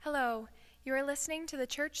You're listening to the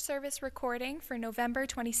church service recording for November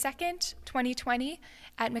 22nd, 2020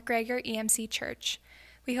 at McGregor EMC Church.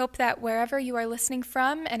 We hope that wherever you are listening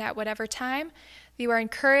from and at whatever time, you are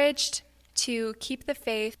encouraged to keep the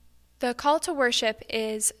faith. The call to worship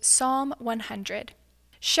is Psalm 100.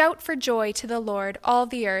 Shout for joy to the Lord, all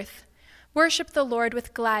the earth. Worship the Lord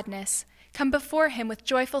with gladness. Come before him with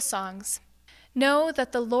joyful songs. Know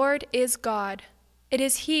that the Lord is God. It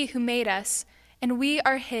is he who made us, and we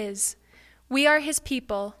are his. We are his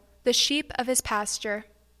people, the sheep of his pasture.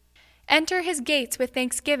 Enter his gates with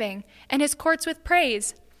thanksgiving, and his courts with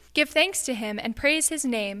praise. Give thanks to him and praise his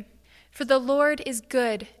name. For the Lord is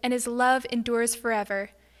good, and his love endures forever.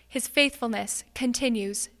 His faithfulness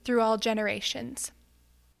continues through all generations.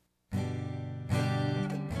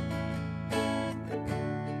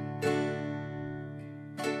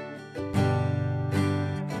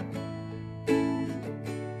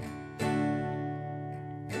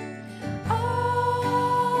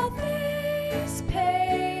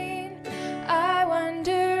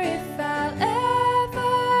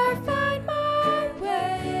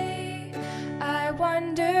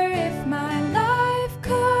 Wonder if my life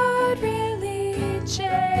could really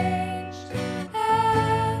change.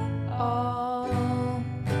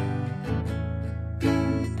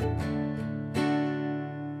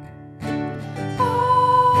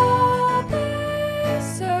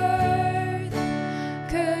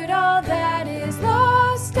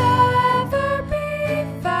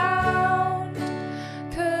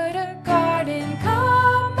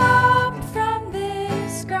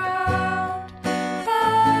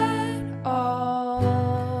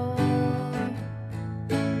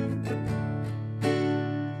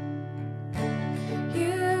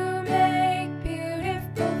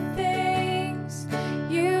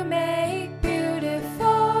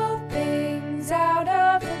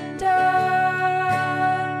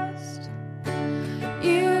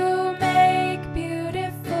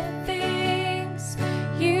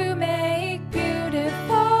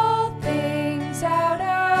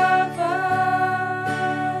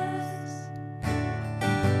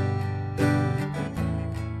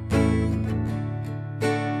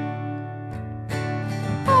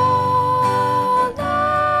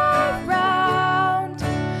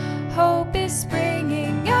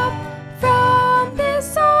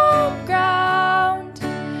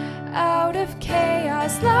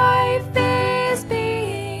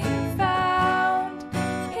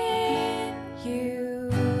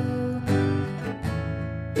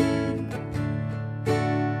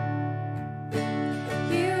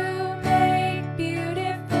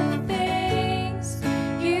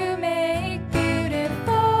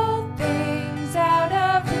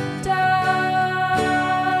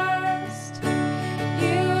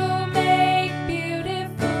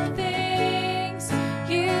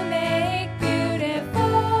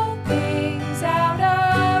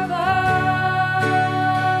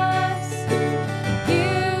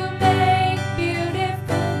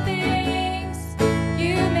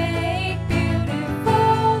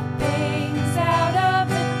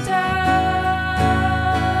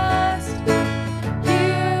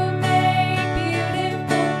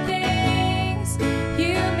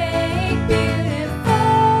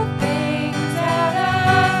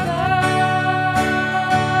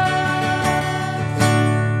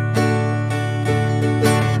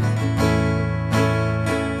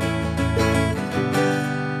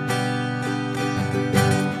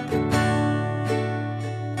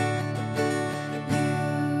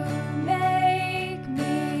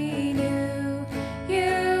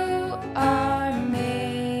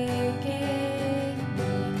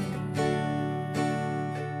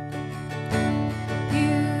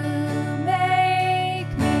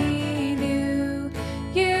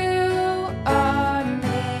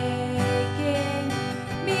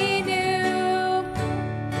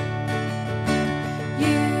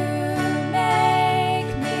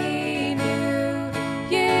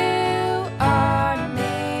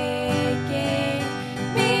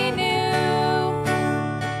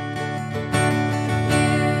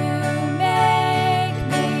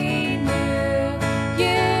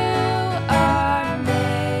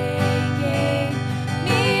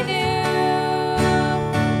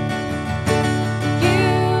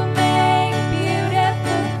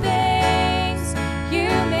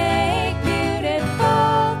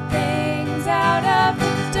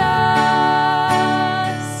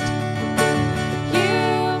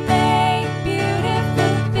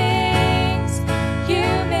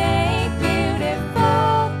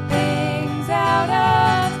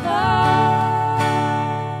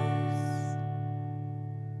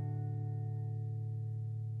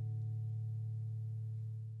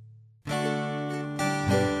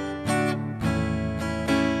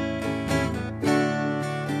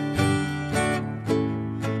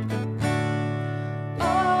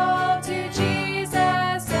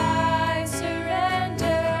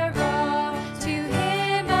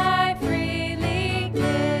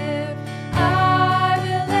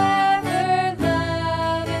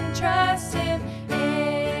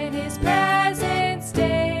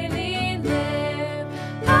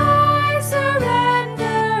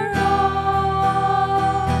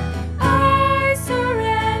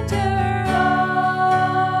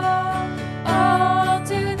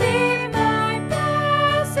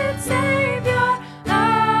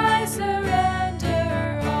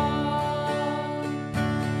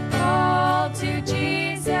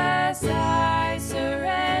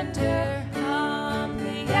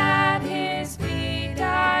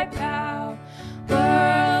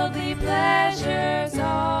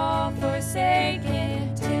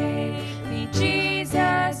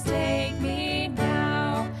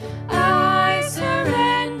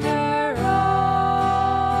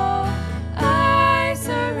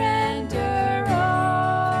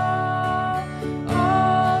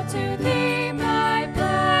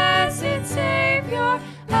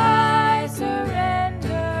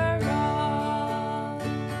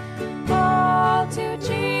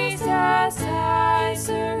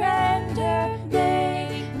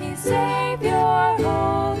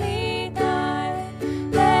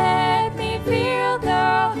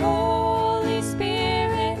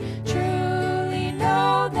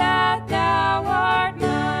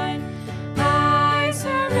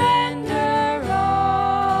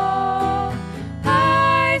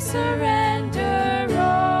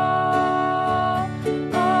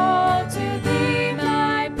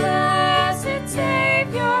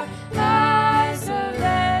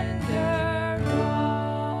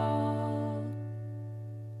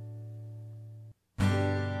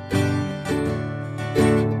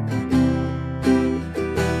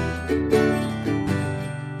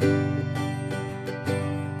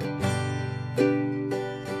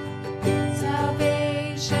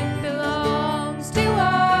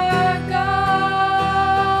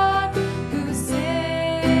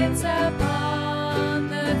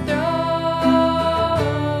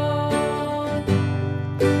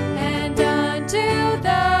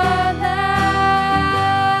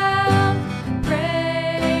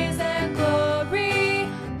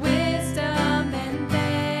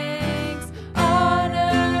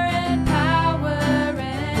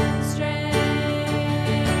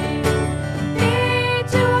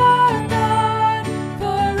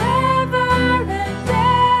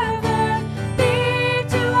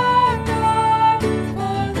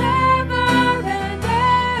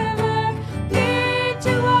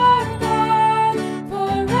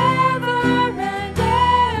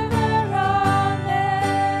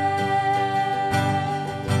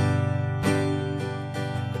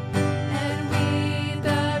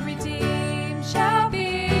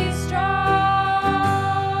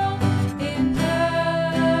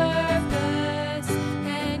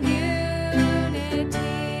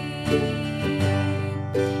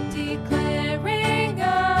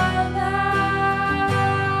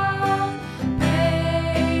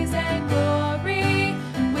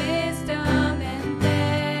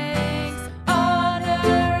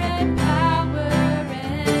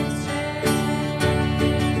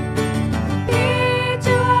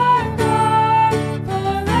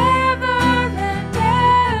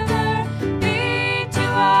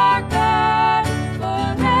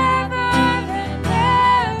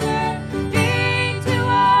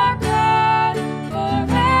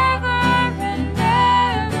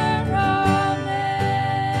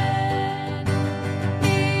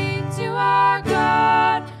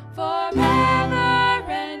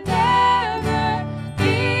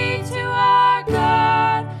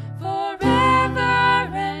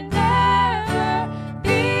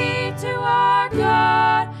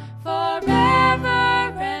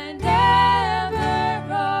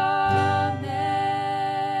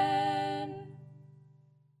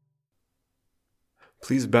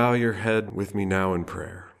 Please bow your head with me now in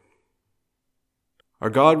prayer. Our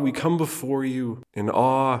God, we come before you in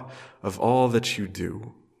awe of all that you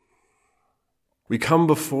do. We come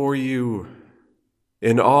before you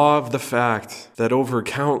in awe of the fact that over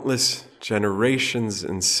countless generations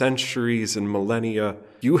and centuries and millennia,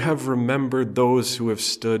 you have remembered those who have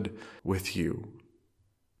stood with you.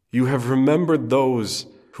 You have remembered those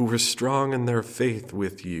who were strong in their faith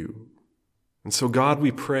with you. And so, God,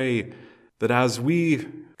 we pray that as we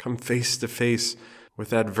come face to face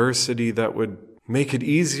with adversity that would make it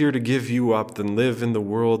easier to give you up than live in the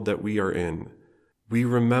world that we are in, we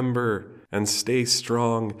remember and stay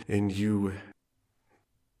strong in you.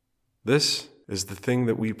 This is the thing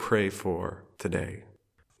that we pray for today.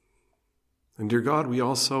 And dear God, we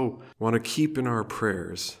also want to keep in our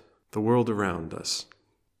prayers the world around us.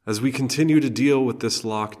 As we continue to deal with this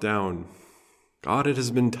lockdown, God, it has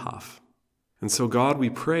been tough. And so, God, we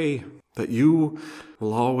pray that you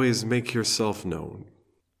will always make yourself known,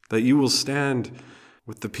 that you will stand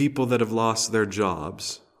with the people that have lost their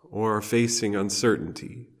jobs or are facing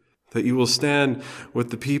uncertainty, that you will stand with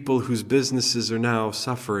the people whose businesses are now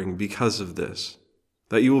suffering because of this,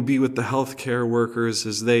 that you will be with the healthcare workers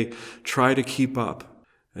as they try to keep up,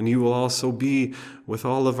 and you will also be with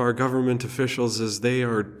all of our government officials as they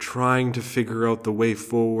are trying to figure out the way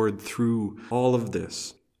forward through all of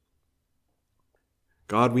this.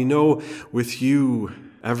 God, we know with you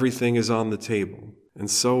everything is on the table,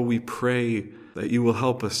 and so we pray that you will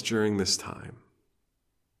help us during this time.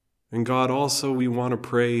 And God, also we want to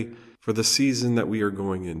pray for the season that we are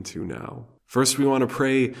going into now. First, we want to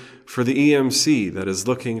pray for the EMC that is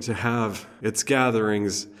looking to have its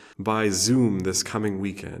gatherings by Zoom this coming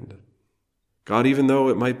weekend. God, even though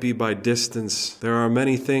it might be by distance, there are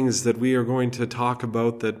many things that we are going to talk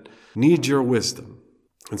about that need your wisdom.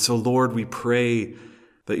 And so, Lord, we pray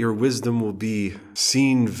that your wisdom will be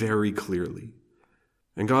seen very clearly.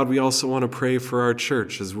 And God, we also want to pray for our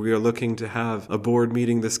church as we are looking to have a board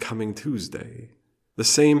meeting this coming Tuesday. The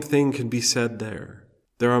same thing can be said there.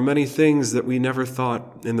 There are many things that we never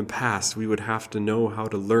thought in the past we would have to know how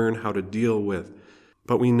to learn how to deal with,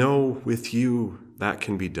 but we know with you that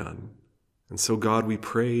can be done. And so, God, we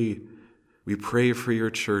pray for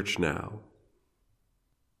your church now.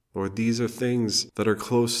 Lord, these are things that are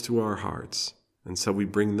close to our hearts, and so we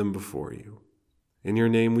bring them before you. In your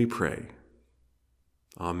name we pray.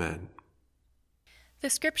 Amen. The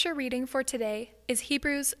scripture reading for today is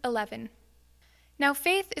Hebrews 11. Now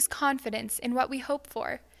faith is confidence in what we hope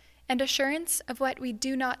for, and assurance of what we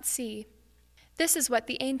do not see. This is what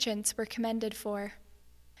the ancients were commended for.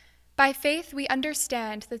 By faith we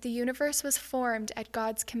understand that the universe was formed at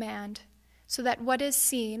God's command, so that what is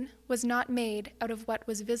seen was not made out of what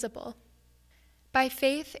was visible. By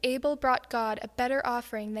faith Abel brought God a better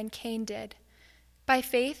offering than Cain did. By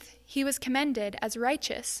faith he was commended as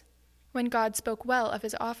righteous, when God spoke well of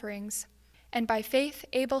his offerings. And by faith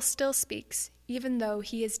Abel still speaks, even though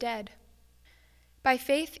he is dead. By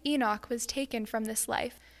faith Enoch was taken from this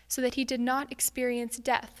life, so that he did not experience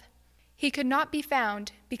death. He could not be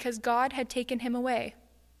found, because God had taken him away.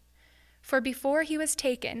 For before he was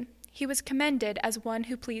taken, he was commended as one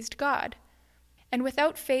who pleased God. And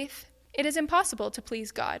without faith it is impossible to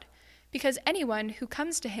please God, because anyone who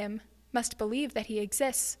comes to him must believe that he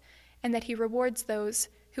exists, and that he rewards those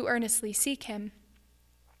who earnestly seek him.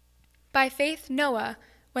 By faith Noah,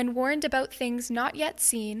 when warned about things not yet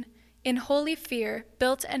seen, in holy fear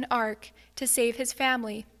built an ark to save his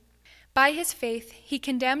family. By his faith he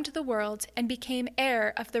condemned the world and became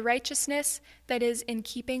heir of the righteousness that is in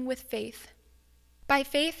keeping with faith. By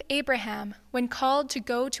faith Abraham, when called to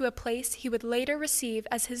go to a place he would later receive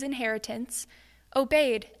as his inheritance,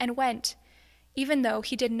 obeyed and went, even though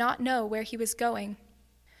he did not know where he was going.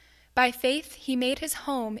 By faith he made his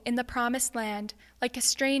home in the promised land, like a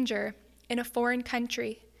stranger in a foreign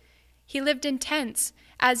country. He lived in tents,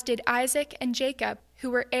 as did Isaac and Jacob, who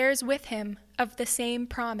were heirs with him of the same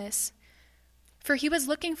promise. For he was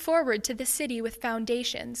looking forward to the city with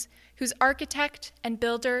foundations, whose architect and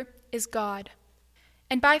builder is God.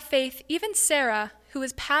 And by faith even Sarah, who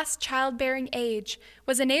was past childbearing age,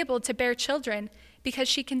 was enabled to bear children, because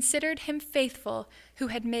she considered him faithful who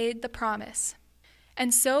had made the promise.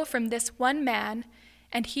 And so from this one man,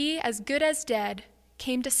 and he as good as dead,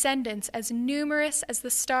 came descendants as numerous as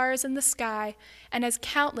the stars in the sky and as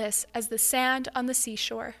countless as the sand on the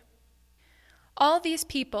seashore. All these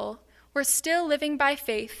people were still living by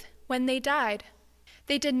faith when they died.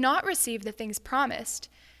 They did not receive the things promised.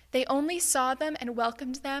 They only saw them and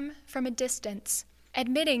welcomed them from a distance,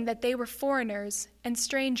 admitting that they were foreigners and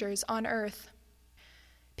strangers on earth.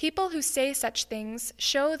 People who say such things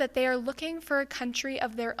show that they are looking for a country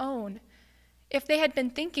of their own. If they had been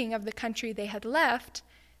thinking of the country they had left,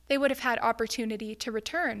 they would have had opportunity to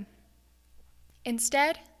return.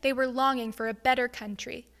 Instead, they were longing for a better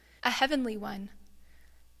country, a heavenly one.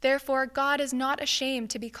 Therefore, God is not ashamed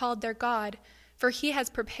to be called their God, for he has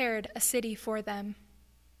prepared a city for them.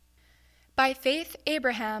 By faith,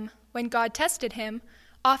 Abraham, when God tested him,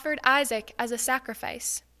 offered Isaac as a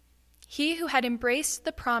sacrifice. He who had embraced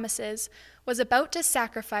the promises was about to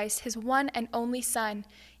sacrifice his one and only son,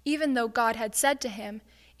 even though God had said to him,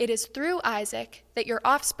 "It is through Isaac that your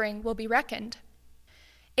offspring will be reckoned."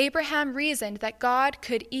 Abraham reasoned that God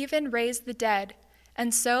could even raise the dead,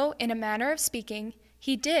 and so, in a manner of speaking,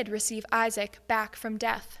 he did receive Isaac back from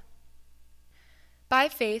death. By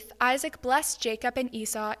faith, Isaac blessed Jacob and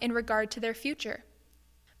Esau in regard to their future.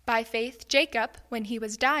 By faith, Jacob, when he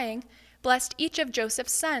was dying, blessed each of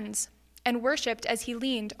Joseph's sons, and worshipped as he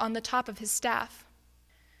leaned on the top of his staff.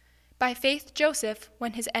 By faith, Joseph,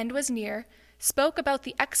 when his end was near, spoke about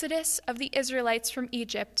the exodus of the Israelites from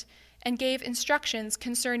Egypt and gave instructions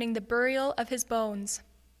concerning the burial of his bones.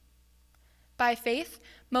 By faith,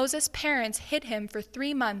 Moses' parents hid him for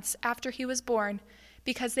 3 months after he was born,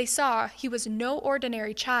 because they saw he was no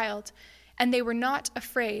ordinary child, and they were not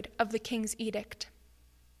afraid of the king's edict.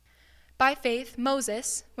 By faith,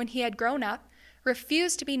 Moses, when he had grown up,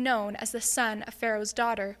 refused to be known as the son of Pharaoh's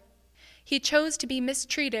daughter. He chose to be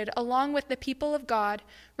mistreated along with the people of God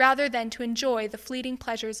rather than to enjoy the fleeting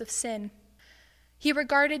pleasures of sin. He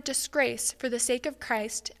regarded disgrace for the sake of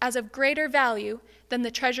Christ as of greater value than the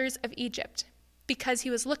treasures of Egypt, because he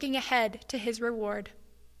was looking ahead to his reward.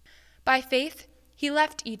 By faith, he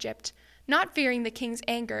left Egypt, not fearing the king's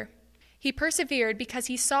anger. He persevered because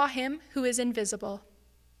he saw him who is invisible.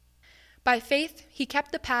 By faith, he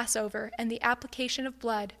kept the Passover and the application of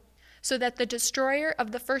blood, so that the destroyer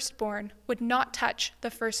of the firstborn would not touch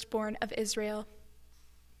the firstborn of Israel.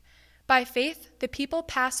 By faith, the people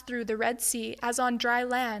passed through the Red Sea as on dry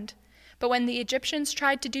land, but when the Egyptians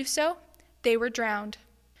tried to do so, they were drowned.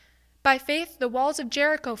 By faith, the walls of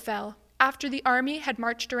Jericho fell, after the army had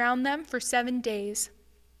marched around them for 7 days.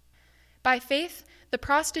 By faith, the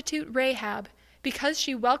prostitute Rahab, because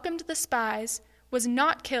she welcomed the spies, was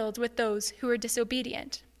not killed with those who were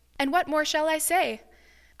disobedient. And what more shall I say?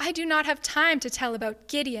 I do not have time to tell about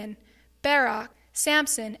Gideon, Barak,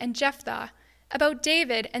 Samson, and Jephthah, about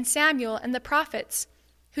David and Samuel and the prophets,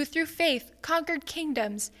 who through faith conquered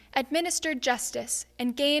kingdoms, administered justice,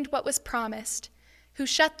 and gained what was promised, who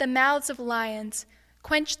shut the mouths of lions,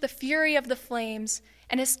 quenched the fury of the flames,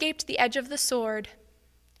 and escaped the edge of the sword,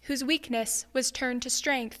 whose weakness was turned to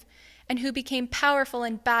strength, and who became powerful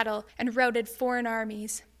in battle and routed foreign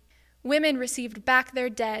armies. Women received back their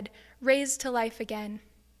dead, raised to life again.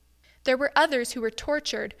 There were others who were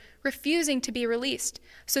tortured, refusing to be released,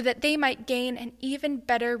 so that they might gain an even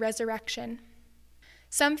better resurrection.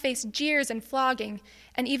 Some faced jeers and flogging,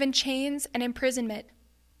 and even chains and imprisonment.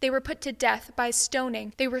 They were put to death by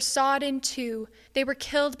stoning. They were sawed in two. They were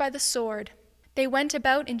killed by the sword. They went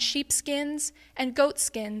about in sheepskins and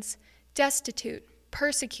goatskins, destitute,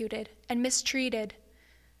 persecuted, and mistreated.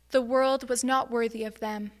 The world was not worthy of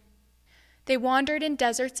them. They wandered in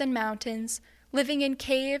deserts and mountains, living in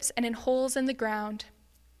caves and in holes in the ground.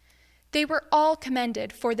 They were all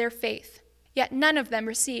commended for their faith, yet none of them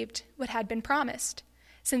received what had been promised,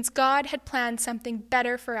 since God had planned something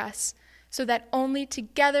better for us, so that only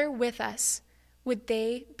together with us would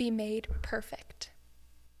they be made perfect.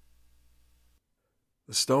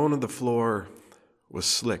 The stone of the floor was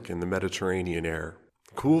slick in the Mediterranean air,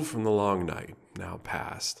 cool from the long night, now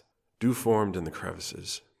past, dew formed in the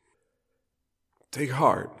crevices. "Take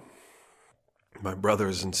heart, my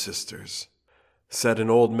brothers and sisters," said an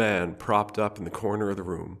old man propped up in the corner of the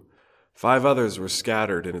room. 5 others were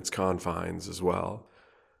scattered in its confines as well.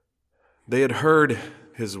 They had heard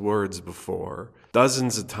his words before,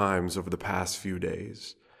 dozens of times over the past few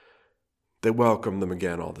days. They welcomed them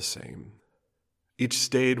again all the same. Each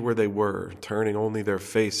stayed where they were, turning only their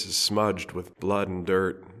faces smudged with blood and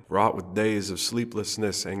dirt, wrought with days of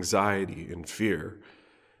sleeplessness, anxiety, and fear.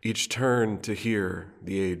 Each turned to hear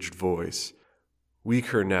the aged voice,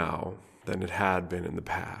 weaker now than it had been in the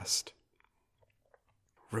past.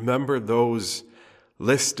 Remember those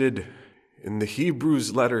listed in the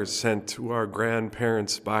Hebrews letter sent to our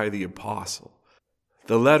grandparents by the apostle,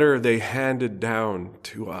 the letter they handed down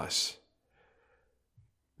to us.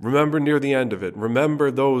 Remember near the end of it, remember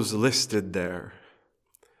those listed there.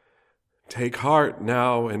 Take heart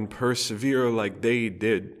now and persevere like they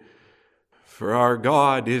did, for our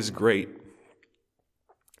God is great.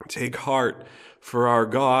 Take heart, for our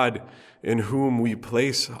God, in whom we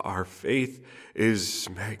place our faith, is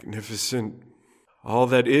magnificent. All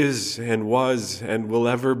that is and was and will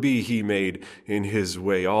ever be he made in his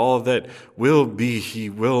way. All that will be he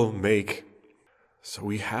will make. So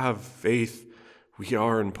we have faith. We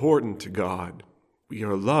are important to God. We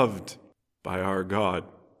are loved by our God.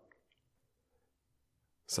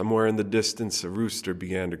 Somewhere in the distance, a rooster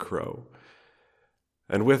began to crow,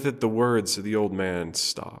 and with it the words of the old man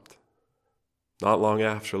stopped. Not long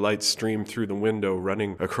after, light streamed through the window,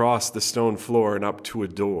 running across the stone floor and up to a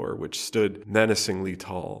door which stood menacingly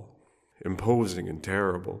tall, imposing and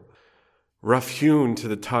terrible, rough-hewn to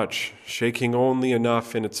the touch, shaking only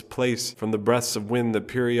enough in its place from the breaths of wind that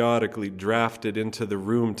periodically drafted into the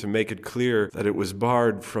room to make it clear that it was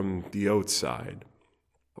barred from the outside.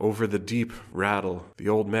 Over the deep rattle, the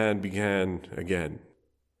old man began again.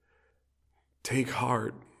 Take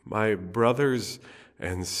heart, my brothers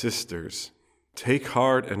and sisters. Take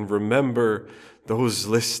heart and remember those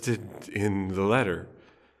listed in the letter.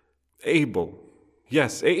 Abel,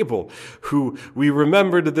 yes, Abel, who we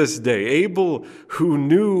remember to this day. Abel, who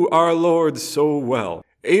knew our Lord so well.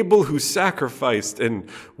 Abel, who sacrificed and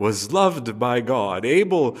was loved by God.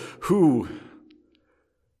 Abel, who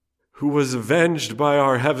was avenged by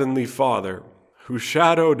our Heavenly Father, who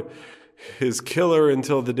shadowed his killer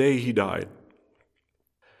until the day he died.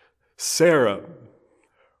 Sarah,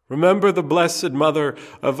 remember the blessed mother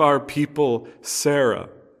of our people, Sarah,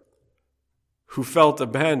 who felt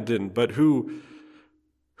abandoned, but who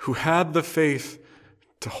had the faith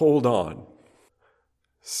to hold on.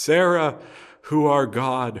 Sarah, who our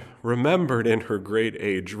God remembered in her great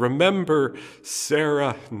age. Remember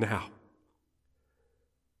Sarah now.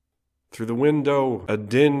 Through the window, a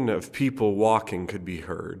din of people walking could be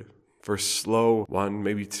heard. First slow, one,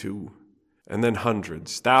 maybe two, and then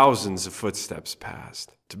hundreds, thousands of footsteps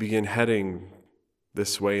passed, to begin heading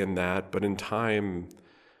this way and that, but in time,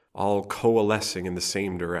 all coalescing in the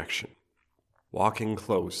same direction. Walking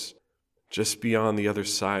close, just beyond the other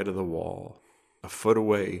side of the wall, a foot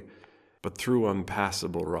away, but through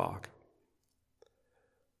unpassable rock.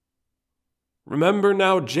 Remember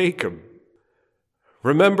now Jacob.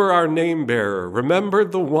 Remember our name bearer. Remember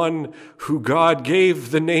the one who God gave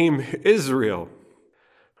the name Israel.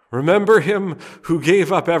 Remember him who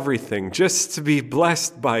gave up everything just to be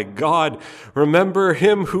blessed by God. Remember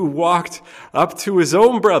him who walked up to his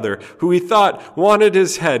own brother, who he thought wanted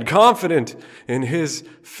his head, confident in his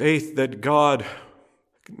faith that God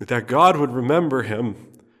would remember him.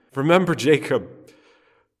 Remember Jacob,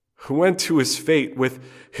 who went to his fate with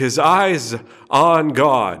his eyes on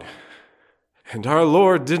God. And our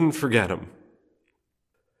Lord didn't forget him.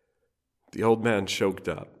 The old man choked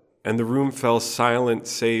up, and the room fell silent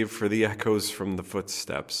save for the echoes from the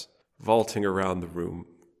footsteps, vaulting around the room.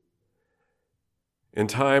 In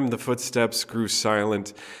time, the footsteps grew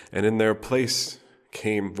silent, and in their place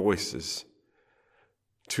came voices.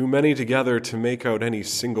 Too many together to make out any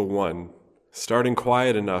single one, starting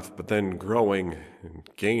quiet enough, but then growing and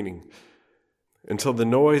gaining, until the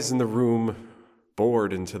noise in the room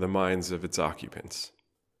bored into the minds of its occupants.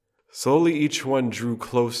 Slowly each one drew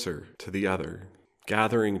closer to the other,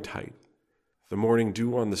 gathering tight. The morning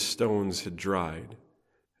dew on the stones had dried,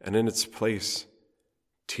 and in its place,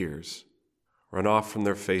 tears run off from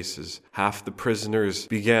their faces. Half the prisoners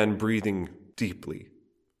began breathing deeply,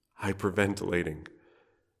 hyperventilating.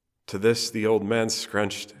 To this, the old man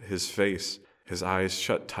scrunched his face, his eyes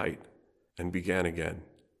shut tight, and began again.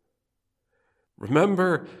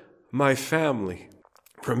 Remember my family.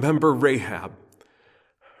 Remember Rahab.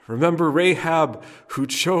 Remember Rahab, who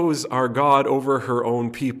chose our God over her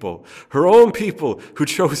own people who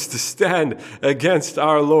chose to stand against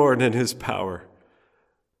our Lord and his power.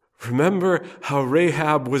 Remember how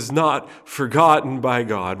Rahab was not forgotten by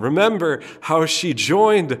God. Remember how she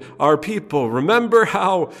joined our people. Remember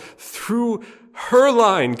how through her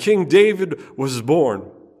line King David was born.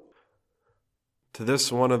 To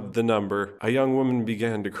this one of the number, a young woman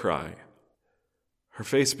began to cry. Her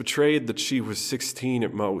face betrayed that she was 16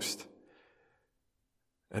 at most,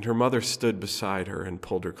 and her mother stood beside her and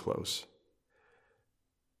pulled her close.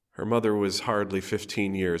 Her mother was hardly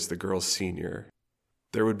 15 years the girl's senior.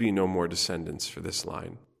 There would be no more descendants for this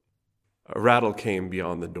line. A rattle came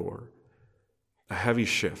beyond the door. A heavy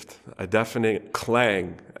shift, a deafening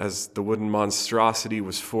clang as the wooden monstrosity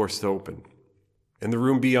was forced open. In the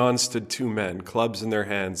room beyond stood two men, clubs in their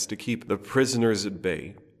hands to keep the prisoners at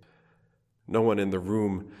bay. No one in the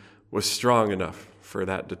room was strong enough for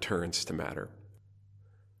that deterrence to matter.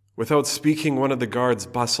 Without speaking, one of the guards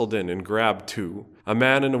bustled in and grabbed two, a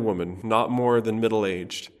man and a woman, not more than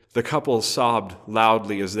middle-aged, The couple sobbed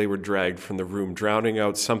loudly as they were dragged from the room, drowning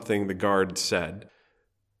out something the guard said.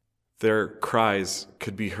 Their cries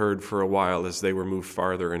could be heard for a while as they were moved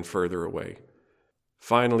farther and further away.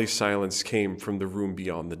 Finally, silence came from the room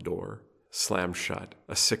beyond the door, slammed shut,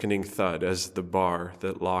 a sickening thud as the bar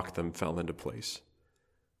that locked them fell into place.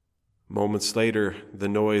 Moments later, the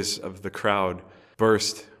noise of the crowd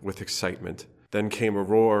burst with excitement. Then came a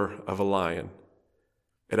roar of a lion.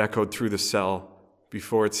 It echoed through the cell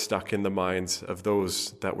before it stuck in the minds of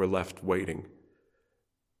those that were left waiting.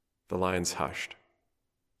 The lions hushed.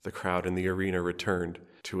 The crowd in the arena returned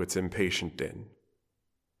to its impatient din.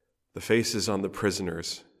 The faces on the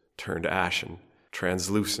prisoners turned ashen,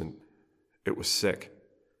 translucent. It was sick.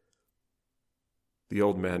 The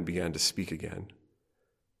old man began to speak again.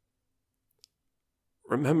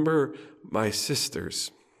 "Remember my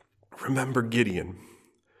sisters. Remember Gideon.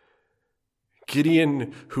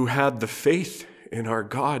 Gideon who had the faith in our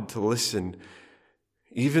God to listen,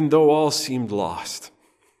 even though all seemed lost.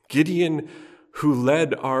 Gideon who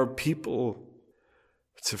led our people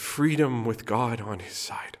to freedom with God on his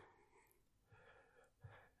side.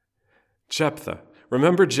 Jephthah,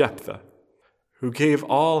 remember Jephthah, who gave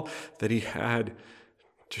all that he had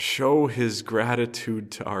to show his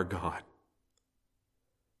gratitude to our God."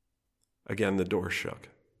 Again the door shook.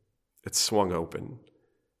 It swung open.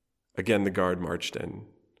 Again the guard marched in,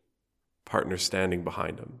 partner standing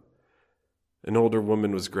behind him. An older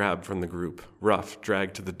woman was grabbed from the group, rough,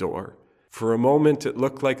 dragged to the door. For a moment it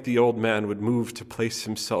looked like the old man would move to place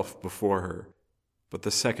himself before her, but the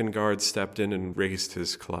second guard stepped in and raised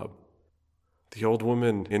his club. The old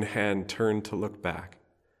woman in hand turned to look back.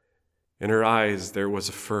 In her eyes there was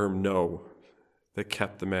a firm no that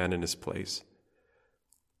kept the man in his place.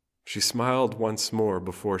 She smiled once more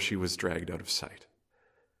before she was dragged out of sight.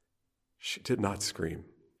 She did not scream.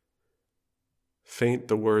 Faint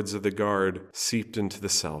the words of the guard seeped into the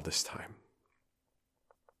cell this time.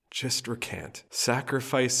 "Just recant.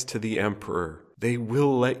 Sacrifice to the emperor. They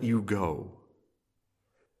will let you go."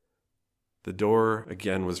 The door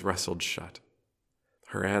again was wrestled shut.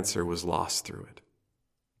 Her answer was lost through it.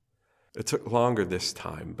 It took longer this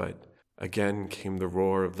time, but again came the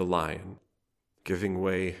roar of the lion, giving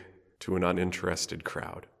way to an uninterested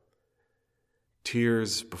crowd.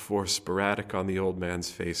 Tears, before sporadic on the old man's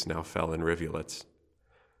face, now fell in rivulets.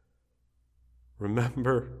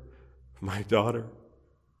 "Remember my daughter.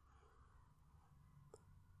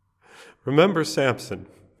 Remember Samson,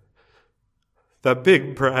 that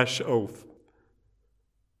big brash oaf.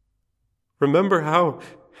 Remember how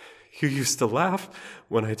you used to laugh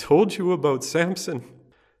when I told you about Samson.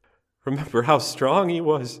 Remember how strong he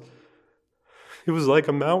was. He was like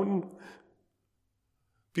a mountain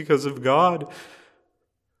because of God.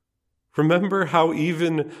 Remember how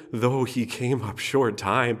even though he came up short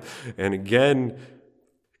time and again,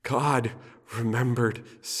 God remembered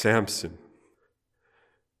Samson.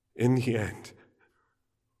 In the end,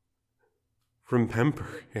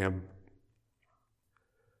 remember him."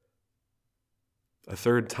 A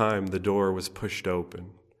third time the door was pushed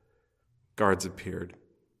open. Guards appeared,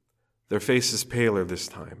 their faces paler this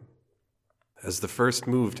time. As the first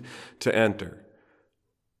moved to enter,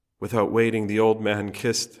 without waiting, the old man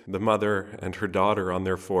kissed the mother and her daughter on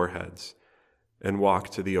their foreheads and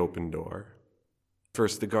walked to the open door.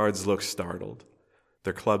 First the guards looked startled.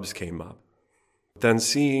 Their clubs came up. Then,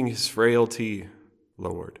 seeing his frailty,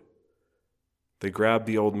 lowered. They grabbed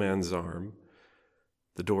the old man's arm.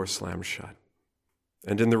 The door slammed shut.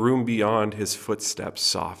 And in the room beyond, his footsteps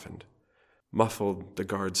softened. Muffled, the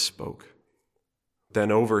guards spoke.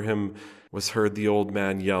 Then over him was heard the old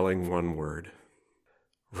man yelling one word: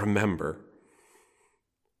 "Remember."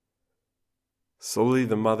 Slowly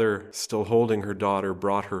the mother, still holding her daughter,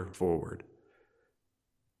 brought her forward.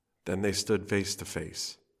 Then they stood face to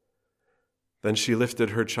face. Then she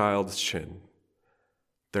lifted her child's chin.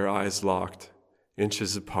 Their eyes locked,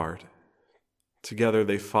 inches apart. Together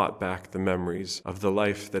they fought back the memories of the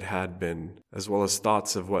life that had been, as well as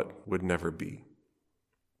thoughts of what would never be.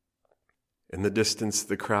 In the distance,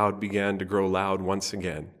 the crowd began to grow loud once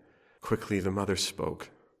again. Quickly the mother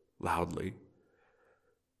spoke, loudly.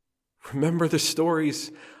 "Remember the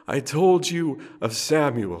stories I told you of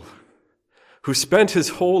Samuel, who spent his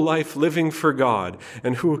whole life living for God,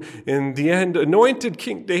 and who, in the end, anointed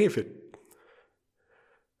King David.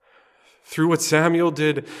 Through what Samuel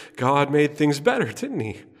did, God made things better, didn't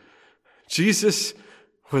he? Jesus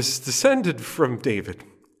was descended from David.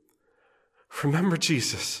 Remember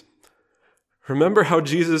Jesus. Remember how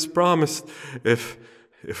Jesus promised, if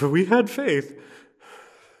we had faith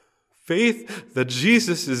that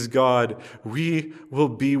Jesus is God, we will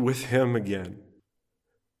be with him again.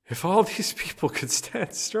 If all these people could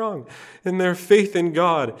stand strong in their faith in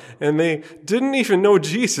God and they didn't even know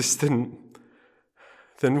Jesus, then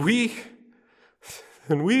we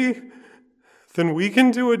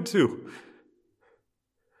can do it too.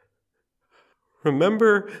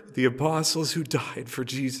 Remember the apostles who died for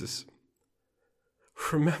Jesus.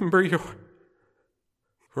 Remember.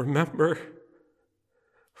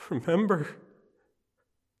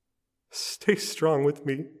 Stay strong with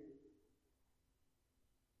me.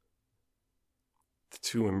 The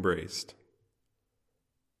two embraced.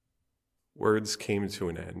 Words came to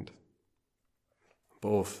an end,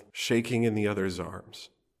 both shaking in the other's arms.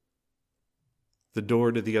 The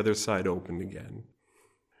door to the other side opened again.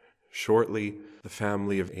 Shortly, the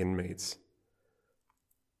family of inmates,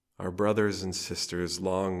 our brothers and sisters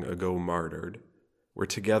long ago martyred, were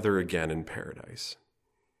together again in paradise.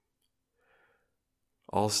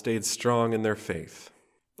 All stayed strong in their faith.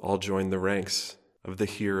 All joined the ranks of the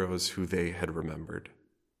heroes who they had remembered.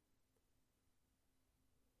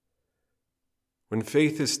 When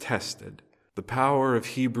faith is tested, the power of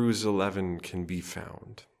Hebrews 11 can be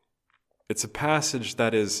found. It's a passage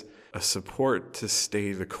that is a support to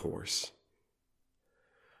stay the course.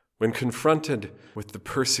 When confronted with the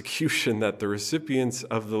persecution that the recipients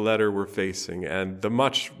of the letter were facing, and the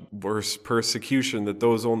much worse persecution that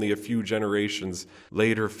those only a few generations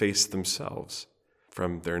later faced themselves,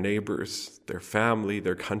 from their neighbors, their family,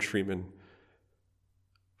 their countrymen,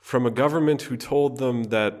 from a government who told them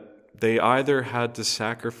that they either had to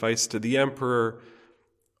sacrifice to the emperor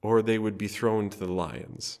or they would be thrown to the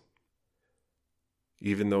lions,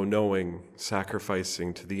 even though knowing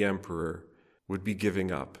sacrificing to the emperor would be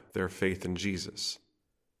giving up their faith in Jesus.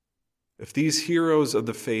 If these heroes of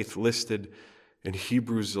the faith listed in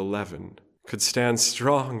Hebrews 11 could stand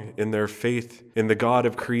strong in their faith in the God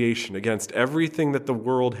of creation against everything that the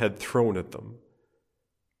world had thrown at them,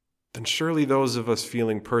 then surely those of us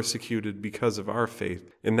feeling persecuted because of our faith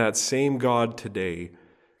in that same God today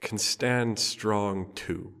can stand strong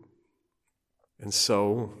too. And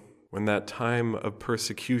so, when that time of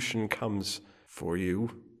persecution comes for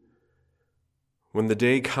you, when the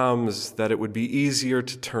day comes that it would be easier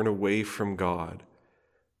to turn away from God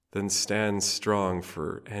than stand strong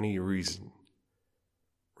for any reason,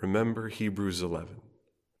 remember Hebrews 11.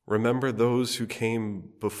 Remember those who came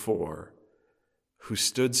before, who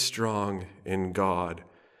stood strong in God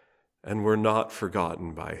and were not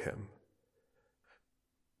forgotten by him.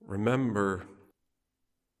 Remember.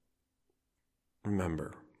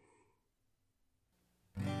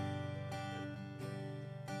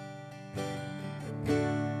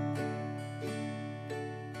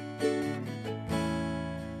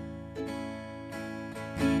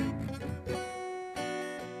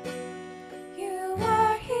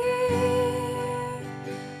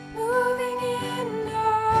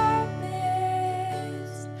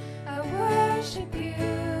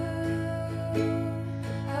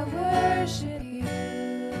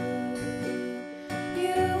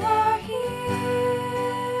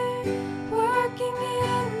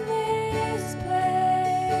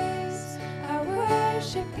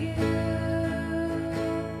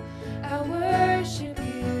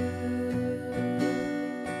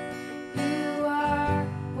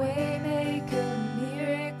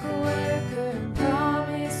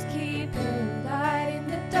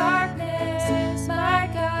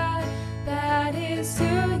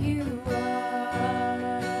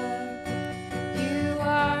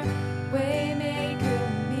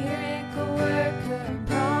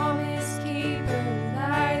 Promise keeper,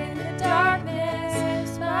 light in the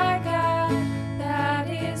darkness, my God.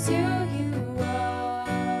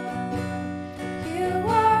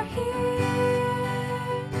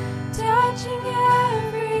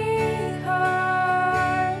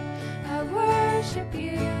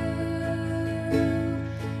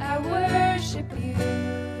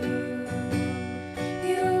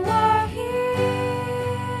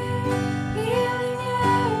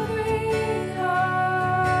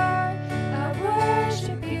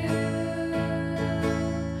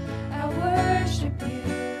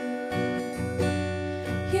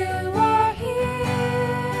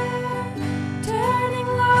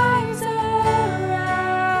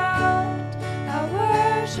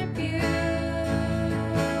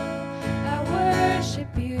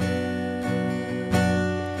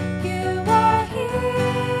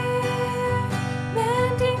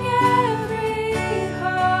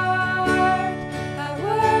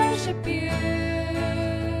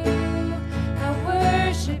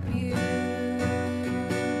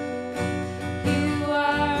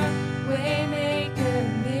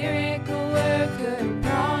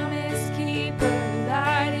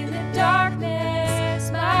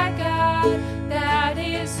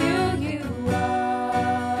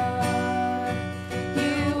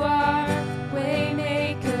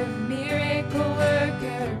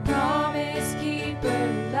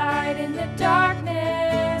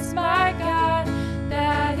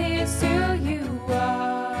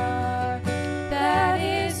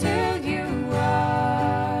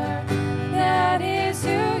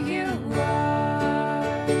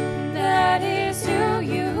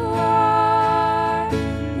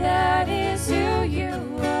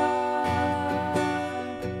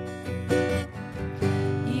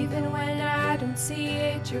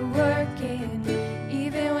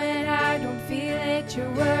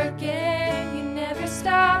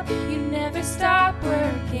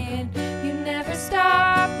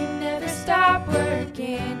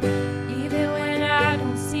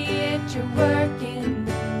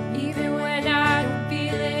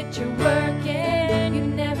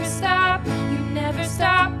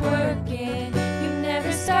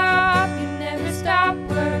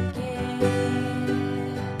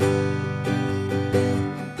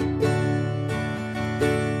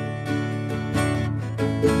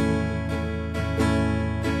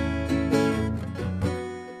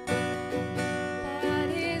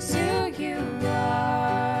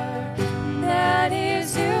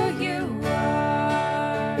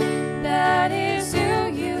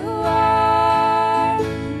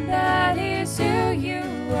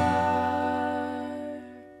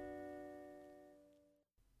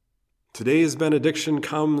 Today's benediction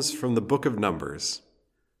comes from the book of Numbers.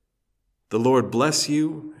 The Lord bless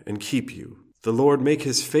you and keep you. The Lord make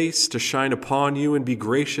his face to shine upon you and be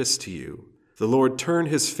gracious to you. The Lord turn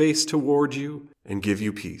his face toward you and give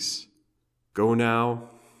you peace. Go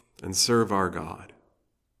now and serve our God.